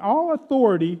 saying, all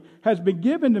authority has been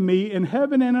given to me in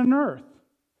heaven and on earth.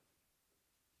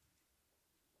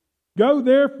 Go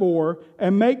therefore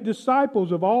and make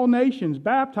disciples of all nations,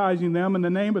 baptizing them in the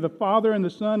name of the Father and the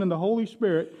Son and the Holy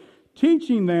Spirit,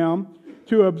 teaching them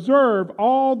to observe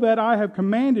all that I have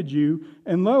commanded you,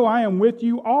 and lo, I am with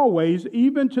you always,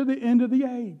 even to the end of the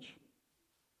age.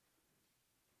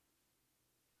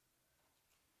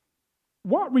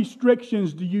 What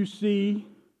restrictions do you see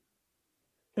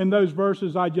in those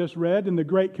verses I just read in the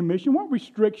Great Commission? What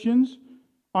restrictions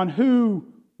on who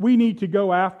we need to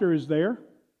go after is there?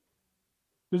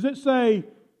 Does it say,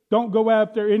 don't go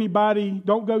after anybody,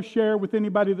 don't go share with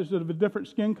anybody that's of a different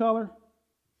skin color?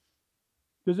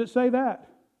 Does it say that?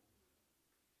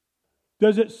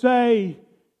 Does it say,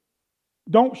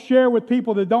 don't share with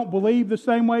people that don't believe the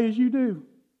same way as you do?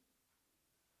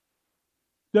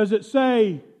 Does it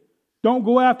say, don't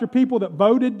go after people that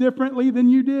voted differently than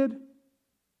you did?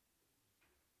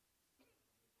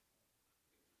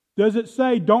 Does it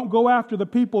say, don't go after the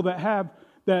people that have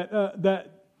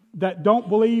that don't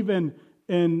believe in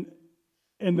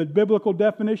the biblical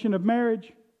definition of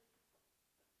marriage?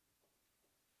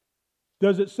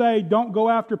 Does it say, don't go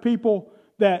after people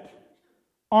that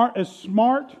aren't as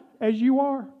smart as you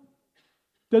are?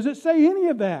 Does it say any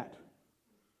of that?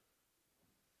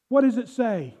 What does it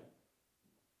say?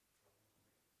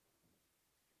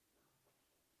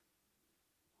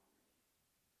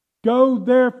 Go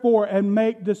therefore and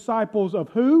make disciples of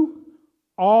who?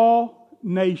 All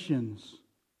nations.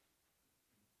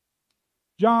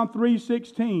 John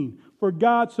 3:16. For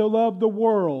God so loved the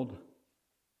world.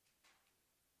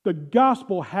 The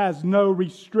gospel has no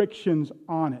restrictions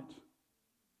on it.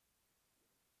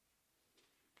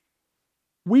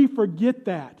 We forget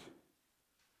that.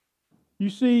 You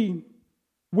see,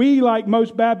 we, like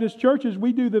most Baptist churches,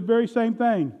 we do the very same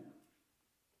thing.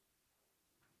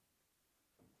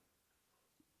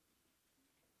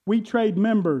 We trade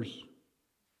members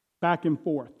back and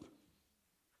forth.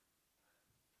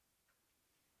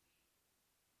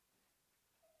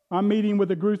 I'm meeting with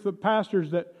a group of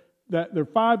pastors that there are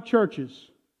 5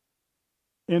 churches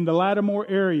in the Lattimore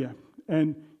area,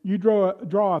 and you draw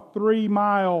a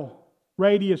 3-mile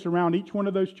radius around each one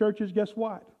of those churches. Guess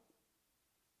what?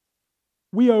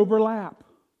 We overlap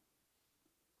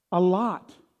a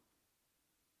lot.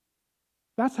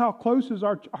 That's how close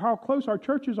our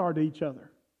churches are to each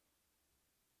other.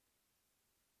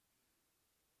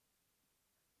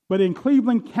 But in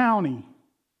Cleveland County,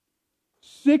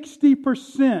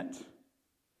 60%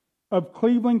 of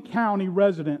Cleveland County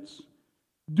residents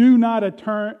do not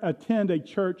attend a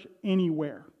church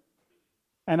anywhere.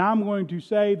 And I'm going to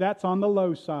say that's on the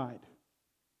low side.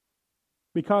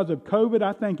 Because of COVID,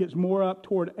 I think it's more up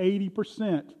toward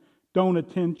 80% don't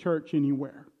attend church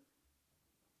anywhere.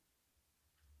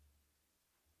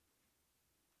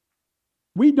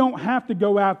 We don't have to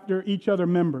go after each other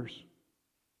members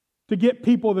to get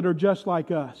people that are just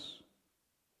like us.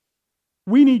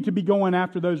 We need to be going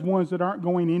after those ones that aren't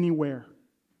going anywhere.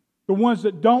 The ones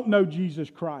that don't know Jesus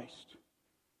Christ.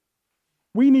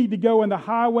 We need to go in the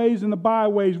highways and the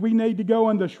byways. We need to go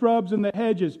in the shrubs and the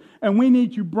hedges. And we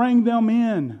need to bring them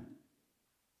in.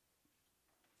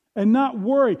 And not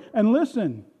worry. And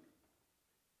listen,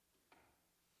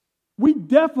 we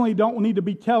definitely don't need to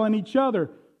be telling each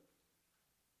other,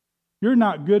 you're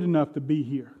not good enough to be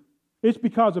here. It's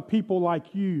because of people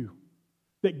like you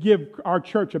that give our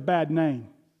church a bad name.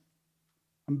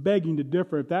 I'm begging to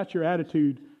differ. If that's your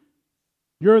attitude,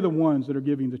 you're the ones that are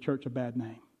giving the church a bad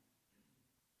name.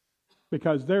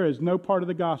 Because there is no part of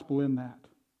the gospel in that.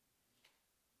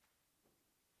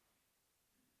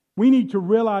 We need to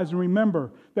realize and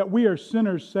remember that we are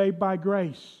sinners saved by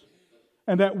grace.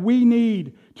 And that we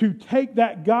need to take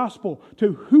that gospel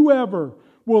to whoever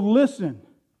will listen.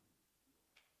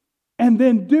 And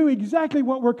then do exactly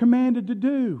what we're commanded to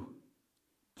do.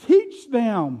 Teach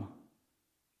them.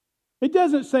 It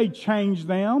doesn't say change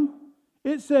them.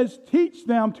 It says teach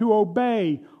them to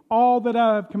obey all that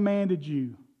I have commanded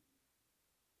you.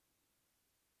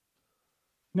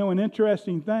 You know, an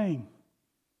interesting thing.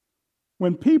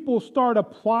 When people start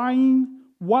applying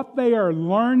what they are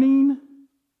learning,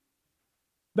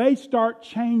 they start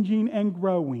changing and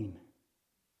growing.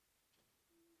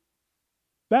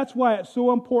 That's why it's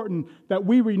so important that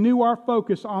we renew our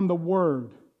focus on the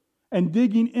Word and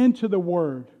digging into the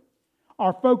Word.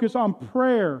 Our focus on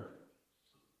prayer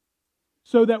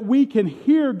so that we can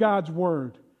hear God's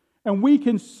Word and we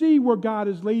can see where God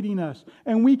is leading us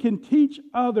and we can teach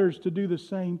others to do the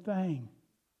same thing.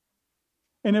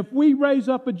 And if we raise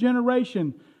up a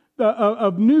generation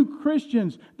of new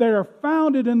Christians that are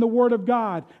founded in the Word of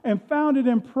God and founded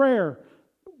in prayer,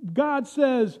 God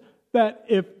says that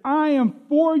if I am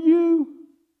for you,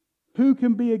 who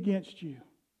can be against you?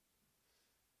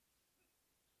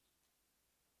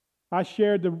 I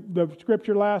shared the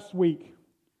scripture last week.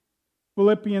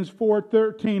 Philippians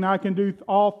 4:13, I can do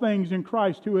all things in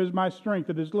Christ who is my strength.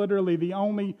 It is literally the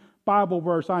only Bible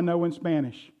verse I know in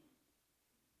Spanish.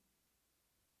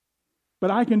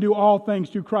 But I can do all things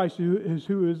through Christ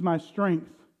who is my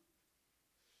strength.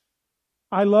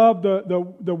 I love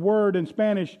the word in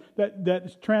Spanish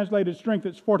that's translated strength.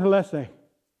 It's fortalece.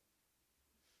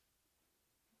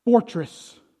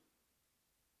 Fortress.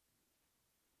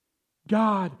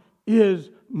 God is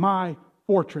my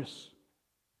fortress.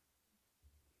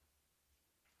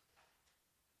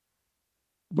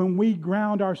 When we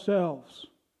ground ourselves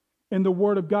in the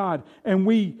Word of God and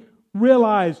we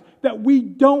realize that we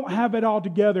don't have it all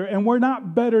together and we're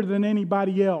not better than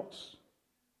anybody else.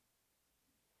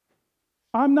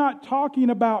 I'm not talking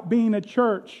about being a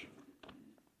church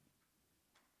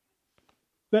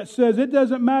that says it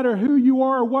doesn't matter who you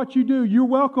are or what you do, you're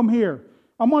welcome here.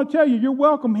 I'm going to tell you, you're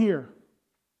welcome here.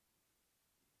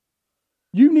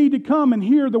 You need to come and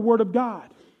hear the Word of God.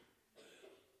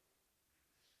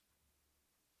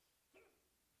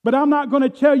 But I'm not going to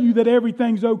tell you that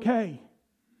everything's okay,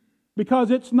 because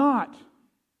it's not.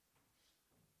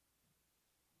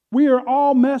 We are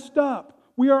all messed up.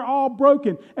 We are all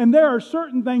broken. And there are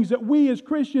certain things that we as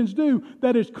Christians do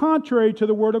that is contrary to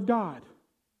the Word of God.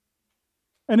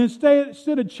 And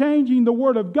instead of changing the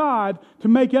Word of God to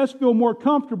make us feel more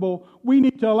comfortable, we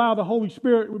need to allow the Holy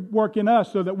Spirit work in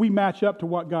us so that we match up to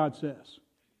what God says.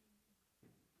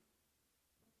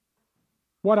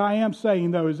 What I am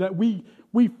saying, though, is that we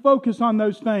focus on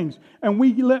those things and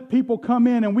we let people come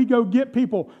in and we go get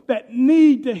people that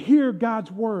need to hear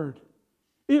God's Word.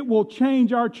 It will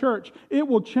change our church. It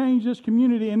will change this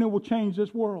community and it will change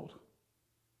this world.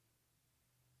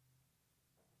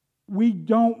 We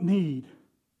don't need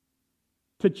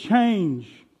to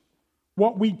change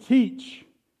what we teach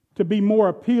to be more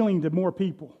appealing to more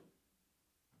people.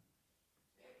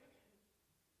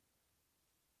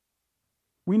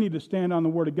 We need to stand on the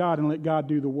Word of God and let God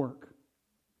do the work.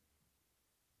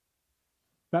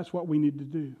 That's what we need to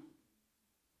do.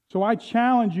 So I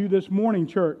challenge you this morning,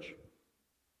 church,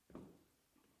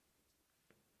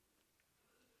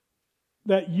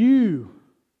 that you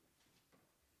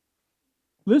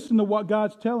listen to what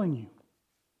God's telling you.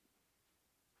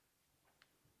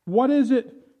 What is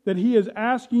it that He is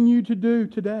asking you to do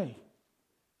today?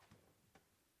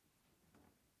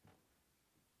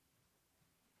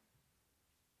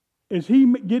 Is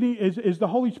the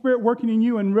Holy Spirit working in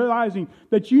you and realizing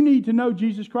that you need to know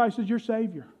Jesus Christ as your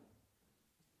Savior?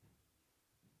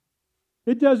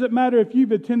 It doesn't matter if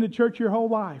you've attended church your whole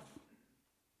life.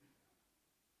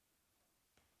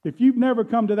 If you've never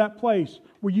come to that place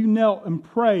where you knelt and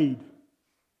prayed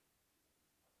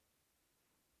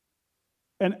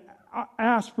and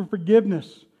asked for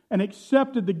forgiveness and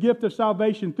accepted the gift of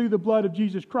salvation through the blood of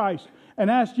Jesus Christ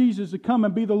and asked Jesus to come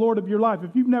and be the Lord of your life,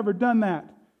 if you've never done that,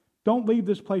 don't leave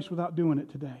this place without doing it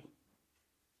today.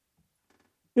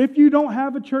 If you don't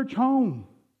have a church home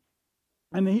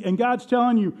and God's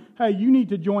telling you, hey, you need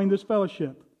to join this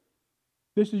fellowship,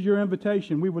 this is your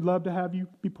invitation. We would love to have you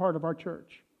be part of our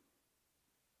church.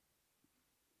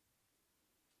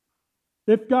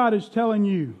 If God is telling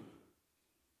you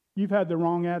you've had the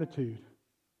wrong attitude,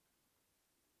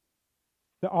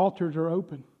 the altars are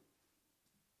open.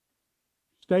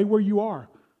 Stay where you are.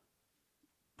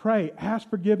 Pray. Ask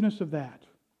forgiveness of that.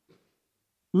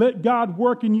 Let God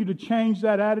work in you to change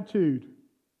that attitude.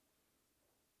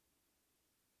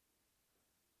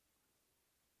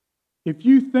 If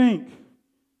you think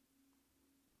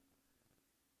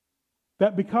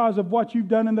that because of what you've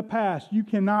done in the past, you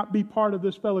cannot be part of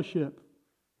this fellowship,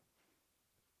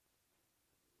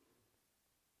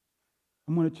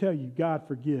 I'm going to tell you, God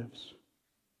forgives.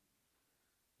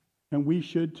 And we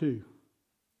should too.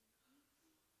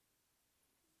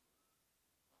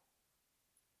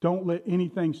 Don't let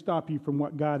anything stop you from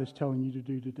what God is telling you to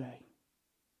do today.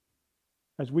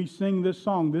 As we sing this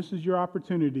song, this is your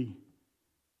opportunity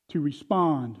to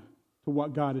respond to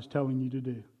what God is telling you to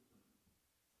do.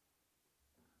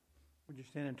 Would you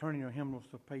stand and turn your hymnals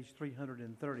to page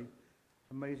 330?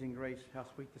 Amazing Grace, how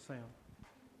sweet the sound.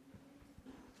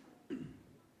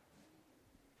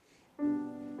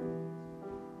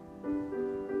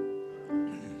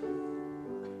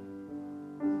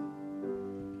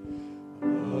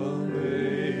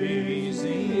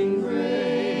 Amazing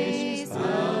grace,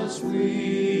 how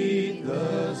sweet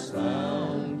the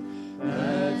sound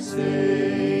that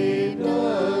saved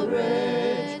a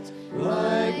wretch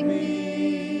like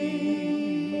me.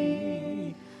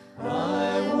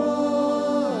 I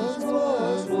once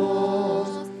was lost,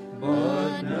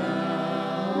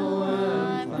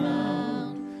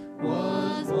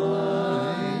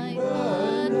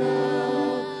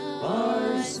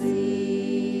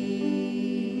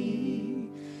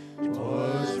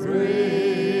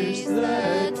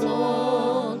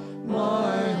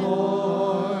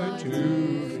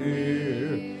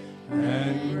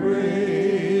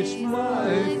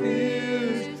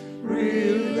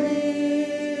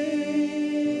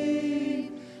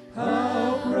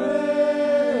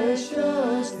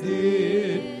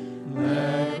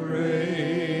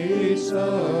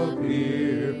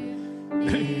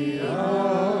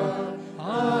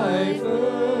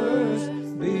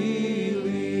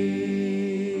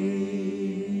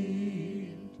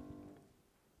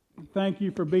 thank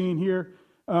you for being here.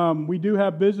 We do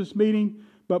have business meeting,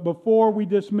 but before we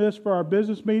dismiss for our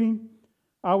business meeting,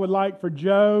 I would like for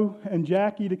Joe and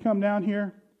Jackie to come down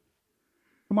here.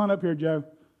 Come on up here, Joe.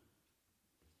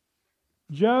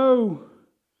 Joe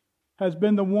has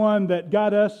been the one that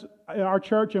got us, our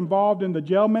church, involved in the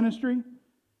jail ministry,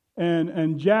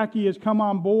 and Jackie has come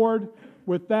on board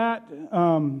with that.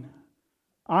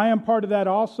 I am part of that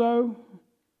also,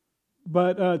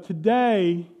 but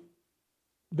today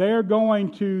they're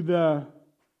going to the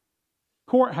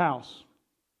courthouse.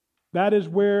 That is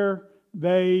where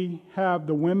they have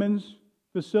the women's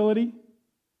facility,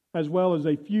 as well as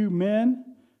a few men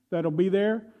that'll be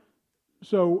there.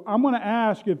 So I'm going to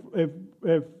ask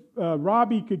if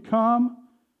Robbie could come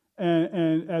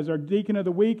and as our deacon of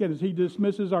the week, and as he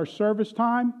dismisses our service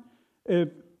time, if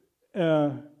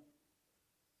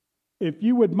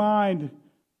you would mind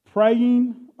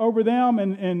praying over them,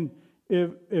 and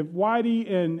if Whitey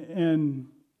and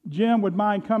Jim would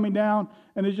mind coming down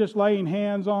and is just laying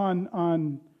hands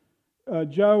on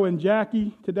Joe and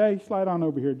Jackie today. Slide on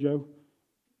over here, Joe.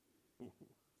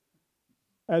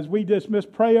 As we dismiss,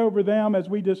 pray over them as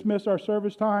we dismiss our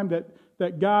service time,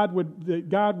 that God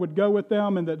would go with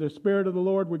them, and that the Spirit of the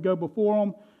Lord would go before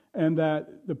them, and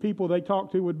that the people they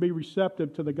talk to would be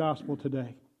receptive to the gospel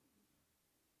today.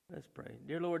 Let's pray.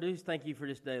 Dear Lord, we just thank you for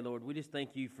this day, Lord. We just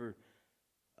thank you for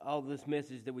all this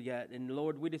message that we got. And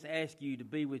Lord, we just ask you to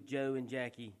be with Joe and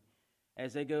Jackie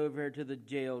as they go over here to the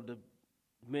jail to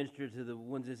minister to the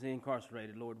ones that's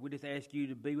incarcerated, Lord. We just ask you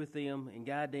to be with them and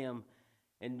guide them,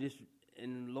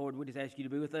 and Lord, we just ask you to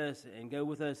be with us and go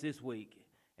with us this week,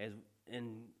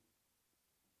 and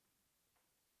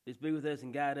just be with us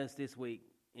and guide us this week.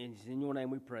 In your name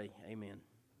we pray. Amen.